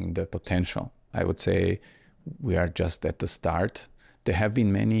leveraging the potential. I would say we are just at the start. There have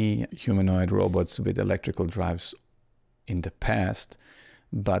been many humanoid robots with electrical drives in the past,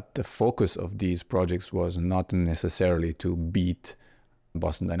 but the focus of these projects was not necessarily to beat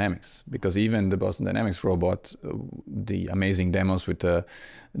Boston Dynamics, because even the Boston Dynamics robot, the amazing demos with the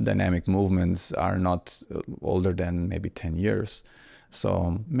dynamic movements are not older than maybe 10 years.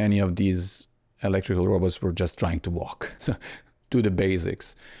 So many of these electrical robots were just trying to walk, do the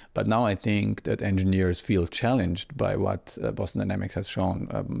basics. But now I think that engineers feel challenged by what Boston Dynamics has shown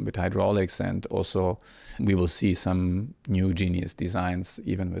with hydraulics, and also we will see some new genius designs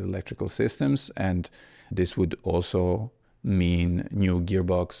even with electrical systems, and this would also mean new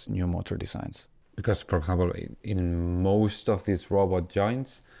gearbox, new motor designs. Because, for example, in most of these robot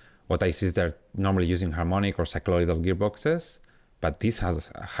joints, what I see is they're normally using harmonic or cycloidal gearboxes, but this has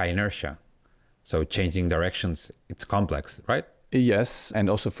a high inertia. So changing directions, it's complex, right? Yes,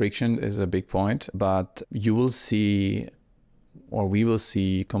 and also friction is a big point, but you will see, or we will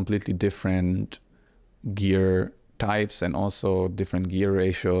see, completely different gear types and also different gear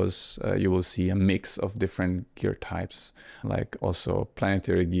ratios. You will see a mix of different gear types, like also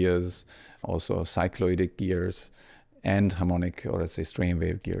planetary gears, also cycloidic gears, and harmonic, or let's say strain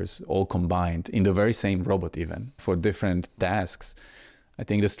wave gears, all combined in the very same robot even for different tasks. I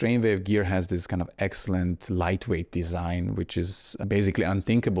think the strain wave gear has this kind of excellent lightweight design, which is basically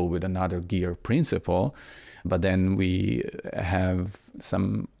unthinkable with another gear principle. But then we have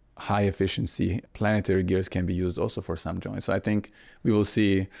some high efficiency planetary gears can be used also for some joints. So I think we will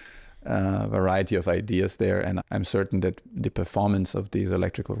see a variety of ideas there, and I'm certain that the performance of these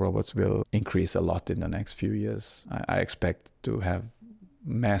electrical robots will increase a lot in the next few years. I expect to have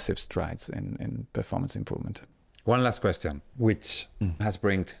massive strides in performance improvement. One last question, which has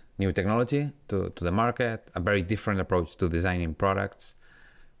brought new technology to the market, a very different approach to designing products,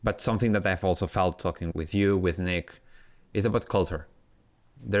 but something that I've also felt talking with you, with Nick, is about culture.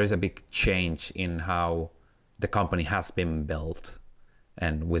 There is a big change in how the company has been built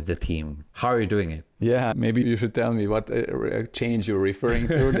and with the team. How are you doing it? Yeah, maybe you should tell me what change you're referring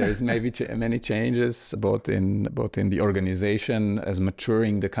to. There's maybe many changes, both in the organization as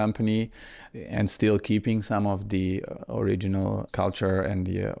maturing the company and still keeping some of the original culture and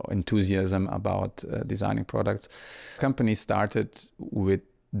the enthusiasm about designing products. Company started with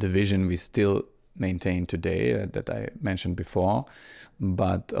the vision we still maintain today that I mentioned before.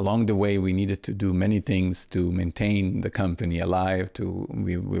 But along the way, we needed to do many things to maintain the company alive.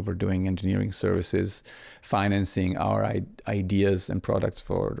 We were doing engineering services, financing our ideas and products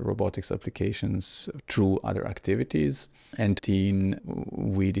for the robotics applications through other activities. And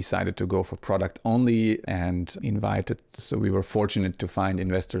we decided to go for product only and invited. So we were fortunate to find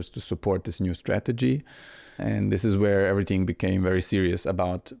investors to support this new strategy. And this is where everything became very serious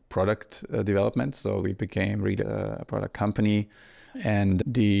about product development. So we became really a product company. And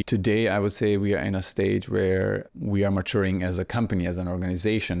today, I would say we are in a stage where we are maturing as a company, as an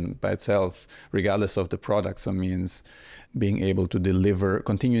organization by itself, regardless of the product. So it means being able to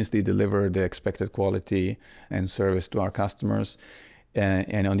continuously deliver the expected quality and service to our customers.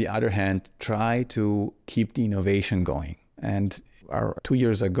 And on the other hand, try to keep the innovation going. And 2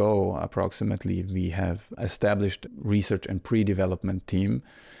 years ago, approximately, we have established research and pre-development team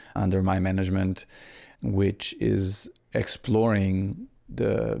under my management, which is exploring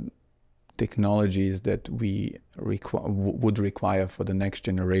the technologies that we would require for the next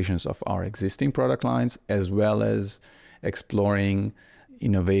generations of our existing product lines, as well as exploring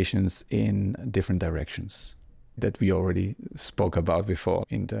innovations in different directions that we already spoke about before,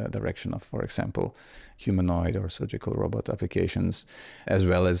 in the direction of, for example, humanoid or surgical robot applications, as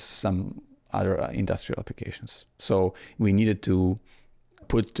well as some other industrial applications. So we needed to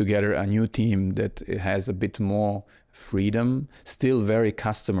put together a new team that has a bit more freedom, still very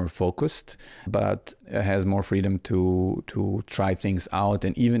customer focused, but has more freedom to try things out.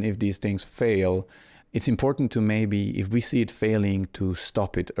 And even if these things fail, it's important to maybe, if we see it failing, to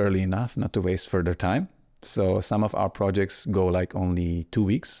stop it early enough, not to waste further time. So some of our projects go like only 2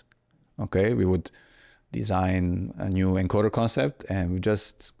 weeks. Okay, we would design a new encoder concept and we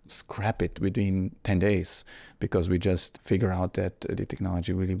just scrap it within 10 days because we just figure out that the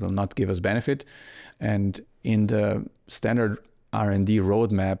technology really will not give us benefit. And in the standard R&D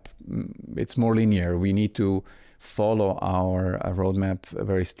roadmap, it's more linear. We need to follow our roadmap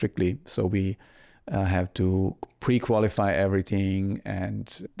very strictly. So we have to pre-qualify everything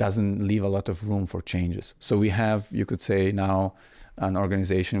and doesn't leave a lot of room for changes. So we have, you could say now, an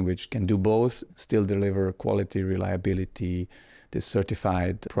organization which can do both, still deliver quality, reliability, the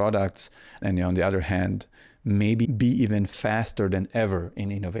certified products, and on the other hand, maybe be even faster than ever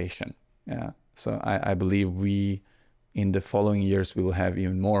in innovation. Yeah. So I believe in the following years, we will have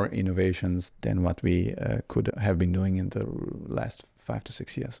even more innovations than what we could have been doing in the last 5 to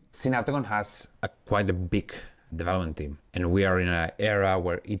 6 years. Synapticon has quite a big development team, and we are in an era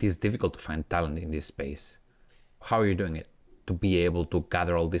where it is difficult to find talent in this space. How are you doing it to be able to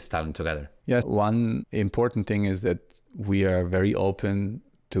gather all this talent together? Yes, one important thing is that we are very open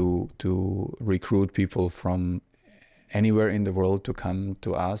to recruit people from anywhere in the world to come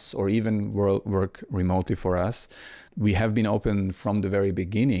to us or even work remotely for us. We have been open from the very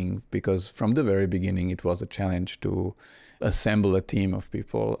beginning because from the very beginning it was a challenge to assemble a team of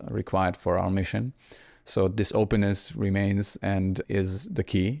people required for our mission. So this openness remains and is the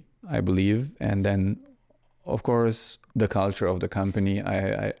key, I believe. And then, of course, the culture of the company,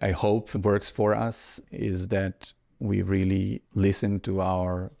 I hope works for us, is that we really listen to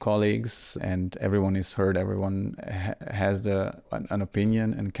our colleagues and everyone is heard. Everyone has an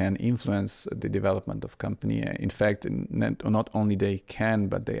opinion and can influence the development of company. In fact, not only they can,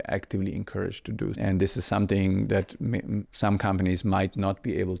 but they are actively encouraged to do. And this is something that some companies might not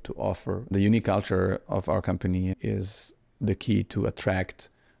be able to offer. The unique culture of our company is the key to attract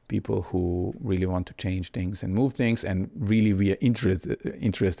people who really want to change things and move things, and really we are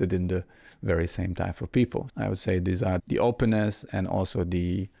interested in the very same type of people. I would say these are the openness and also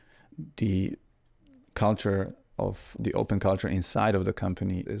the culture of the open culture inside of the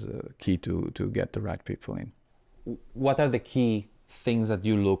company is a key to get the right people in. What are the key things that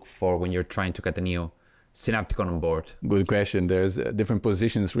you look for when you're trying to get a new Synapticon on board? Good question. There's different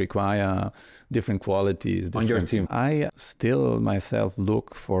positions require different qualities. On your team? I still myself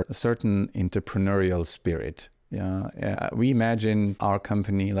look for a certain entrepreneurial spirit. Yeah, we imagine our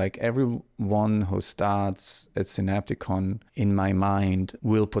company, like everyone who starts at Synapticon, in my mind,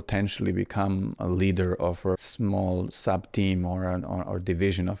 will potentially become a leader of a small sub-team or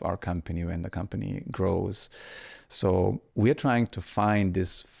division of our company when the company grows. So we're trying to find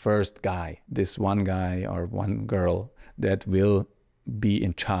this first guy, this one guy or one girl that will be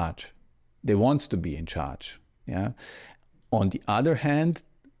in charge. They want to be in charge. Yeah. On the other hand,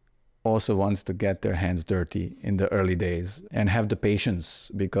 also wants to get their hands dirty in the early days and have the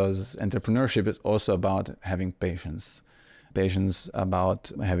patience, because entrepreneurship is also about having patience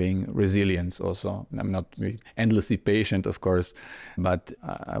about having resilience also. I'm not endlessly patient, of course, but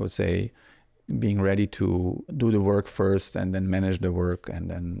I would say being ready to do the work first and then manage the work and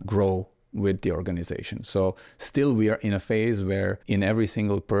then grow with the organization. So still we are in a phase where in every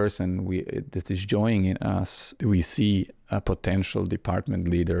single person that is joining us, we see a potential department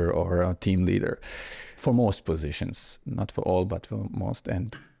leader or a team leader for most positions, not for all, but for most.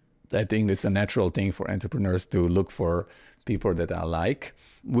 And I think it's a natural thing for entrepreneurs to look for people that are alike,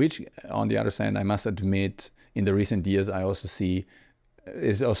 which on the other side, I must admit, in the recent years, I also see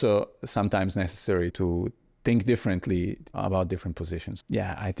is also sometimes necessary to think differently about different positions.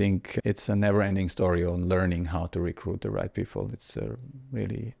 Yeah, I think it's a never-ending story on learning how to recruit the right people. It's a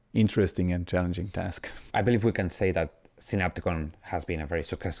really interesting and challenging task. I believe we can say that Synapticon has been a very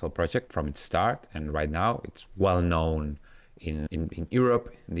successful project from its start, and right now it's well known in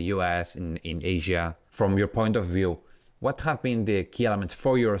Europe, in the US, in Asia. From your point of view, what have been the key elements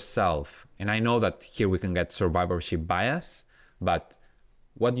for yourself? And I know that here we can get survivorship bias, but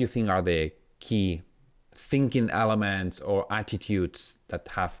what do you think are the key thinking elements or attitudes that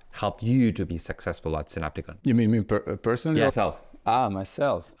have helped you to be successful at Synapticon? You mean me personally? Yourself.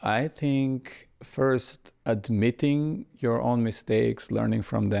 Myself. I think first admitting your own mistakes, learning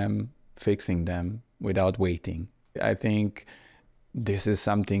from them, fixing them without waiting. I think this is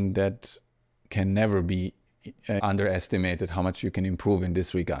something that can never be underestimated, how much you can improve in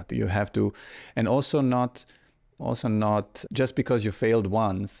this regard. You have to, and also not just because you failed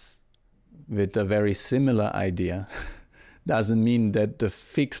once with a very similar idea doesn't mean that the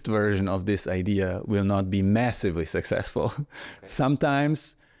fixed version of this idea will not be massively successful. Okay.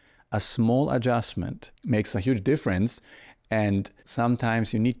 Sometimes a small adjustment makes a huge difference, and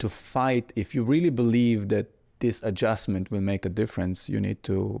sometimes you need to fight. If you really believe that this adjustment will make a difference, you need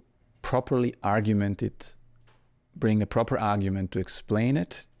to properly argument it, bring a proper argument to explain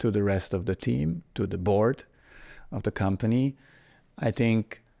it to the rest of the team, to the board of the company. I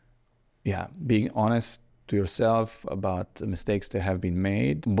think, being honest to yourself about the mistakes that have been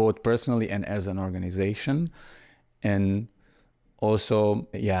made, both personally and as an organization. And also,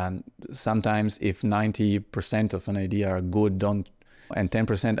 sometimes if 90% of an idea are good, and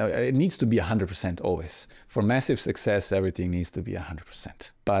 10%, it needs to be 100% always. For massive success, everything needs to be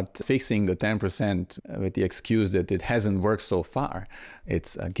 100%. But fixing the 10% with the excuse that it hasn't worked so far,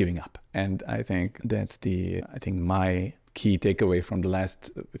 it's giving up. And I think that's my key takeaway from the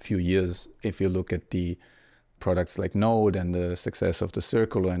last few years. If you look at the products like Node and the success of the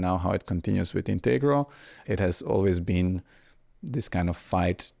Circulo and now how it continues with Integro, it has always been this kind of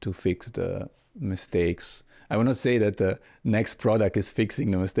fight to fix the mistakes. I will not say that the next product is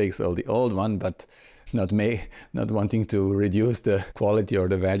fixing the mistakes of the old one, but not wanting to reduce the quality or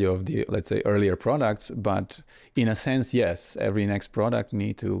the value of the, let's say, earlier products. But in a sense, yes, every next product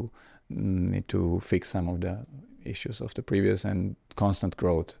need to fix some of the issues of the previous, and constant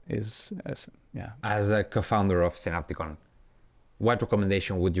growth is. As a co-founder of Synapticon, what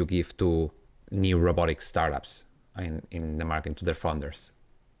recommendation would you give to new robotic startups in the market, to their founders?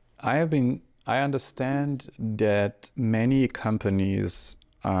 I understand that many companies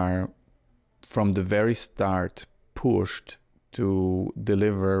are from the very start pushed to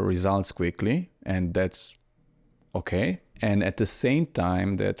deliver results quickly, and that's okay. And at the same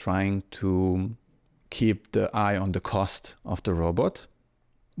time, they're trying to keep the eye on the cost of the robot,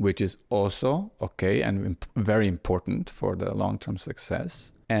 which is also okay and very important for the long-term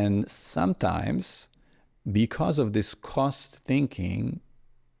success. And sometimes, because of this cost thinking,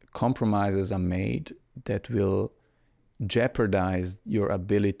 compromises are made that will jeopardize your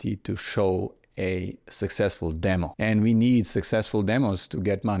ability to show a successful demo. And we need successful demos to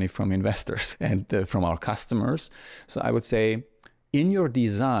get money from investors and from our customers. So I would say, in your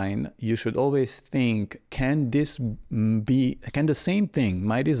design, you should always think, can the same thing,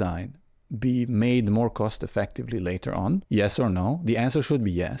 my design, be made more cost effectively later on? Yes or no? The answer should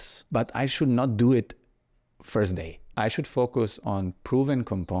be yes, but I should not do it first day. I should focus on proven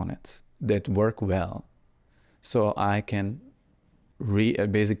components that work well, so I can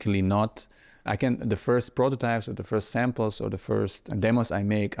the first prototypes or the first samples or the first demos I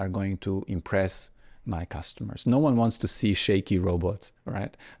make are going to impress my customers. No one wants to see shaky robots,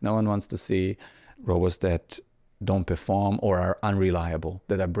 right? No one wants to see robots that don't perform or are unreliable,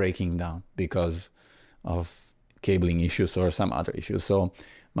 that are breaking down because of cabling issues or some other issues. So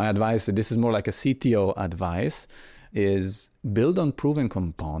my advice, this is more like a CTO advice, is build on proven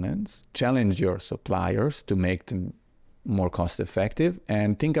components, challenge your suppliers to make them more cost effective,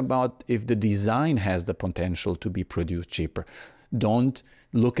 and think about if the design has the potential to be produced cheaper. Don't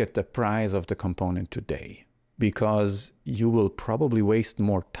look at the price of the component today, because you will probably waste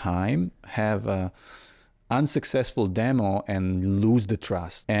more time, have a unsuccessful demo and lose the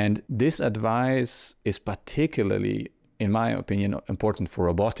trust. And this advice is particularly, in my opinion, important for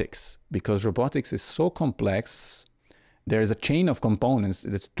robotics, because robotics is so complex. There is a chain of components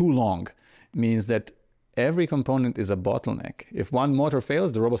that's too long. It means that every component is a bottleneck. If one motor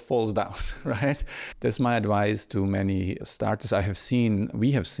fails, the robot falls down, right? That's my advice to many starters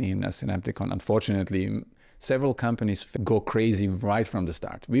we have seen as Synapticon. Unfortunately, several companies go crazy right from the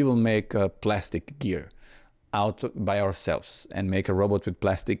start. We will make a plastic gear out by ourselves and make a robot with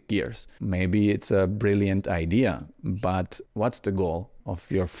plastic gears. Maybe it's a brilliant idea, but what's the goal of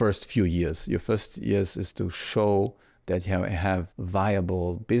your first few years? Your first years is to show that you have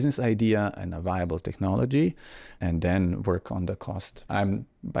viable business idea and a viable technology, and then work on the cost. I'm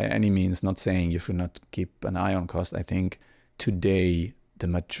by any means not saying you should not keep an eye on cost. I think today the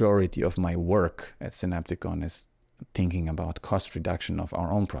majority of my work at Synapticon is thinking about cost reduction of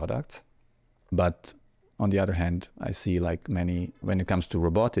our own products. But on the other hand, I see when it comes to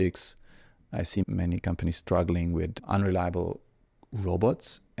robotics, I see many companies struggling with unreliable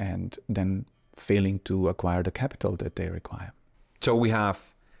robots and then failing to acquire the capital that they require. So we have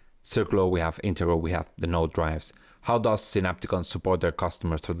Circulo, we have Integro, we have the node drives. How does Synapticon support their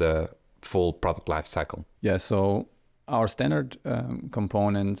customers through the full product life cycle? Yeah, so our standard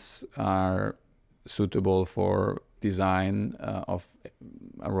components are suitable for design of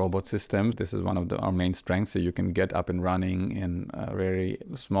a robot system. This is one of our main strengths, so you can get up and running in a very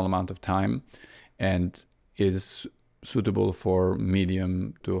small amount of time, and is suitable for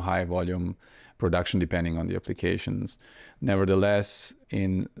medium to high volume production depending on the applications. Nevertheless,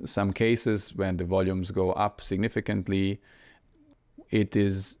 in some cases when the volumes go up significantly, it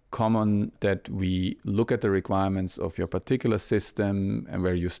is common that we look at the requirements of your particular system and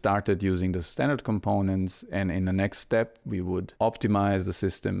where you started using the standard components, and in the next step we would optimize the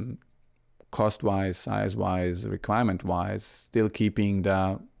system cost-wise, size-wise, requirement-wise, still keeping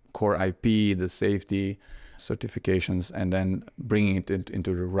the core IP, the safety certifications, and then bringing it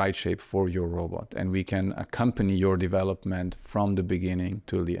into the right shape for your robot. And we can accompany your development from the beginning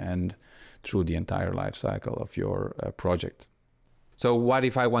to the end through the entire life cycle of your project. So what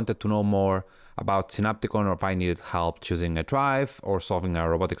if I wanted to know more about Synapticon, or if I needed help choosing a drive or solving a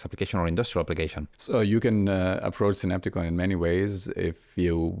robotics application or industrial application? So you can approach Synapticon in many ways. If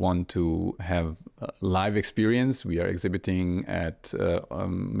you want to have live experience, we are exhibiting at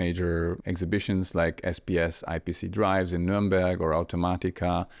major exhibitions like SPS IPC Drives in Nuremberg or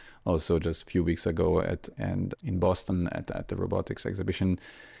Automatica. Also just a few weeks ago and in Boston at the robotics exhibition.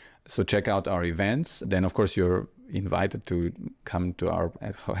 So check out our events. Then, of course, you're invited to come to our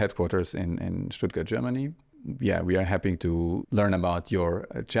headquarters in Stuttgart, Germany. Yeah, we are happy to learn about your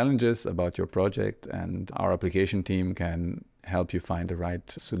challenges, about your project, and our application team can help you find the right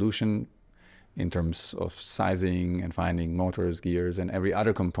solution in terms of sizing and finding motors, gears, and every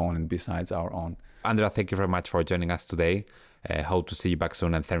other component besides our own. Andrija, thank you very much for joining us today. Hope to see you back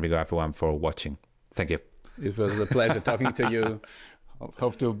soon, and thank you everyone for watching. Thank you. It was a pleasure talking to you.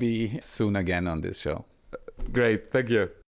 Hope to be soon again on this show. Great. Thank you.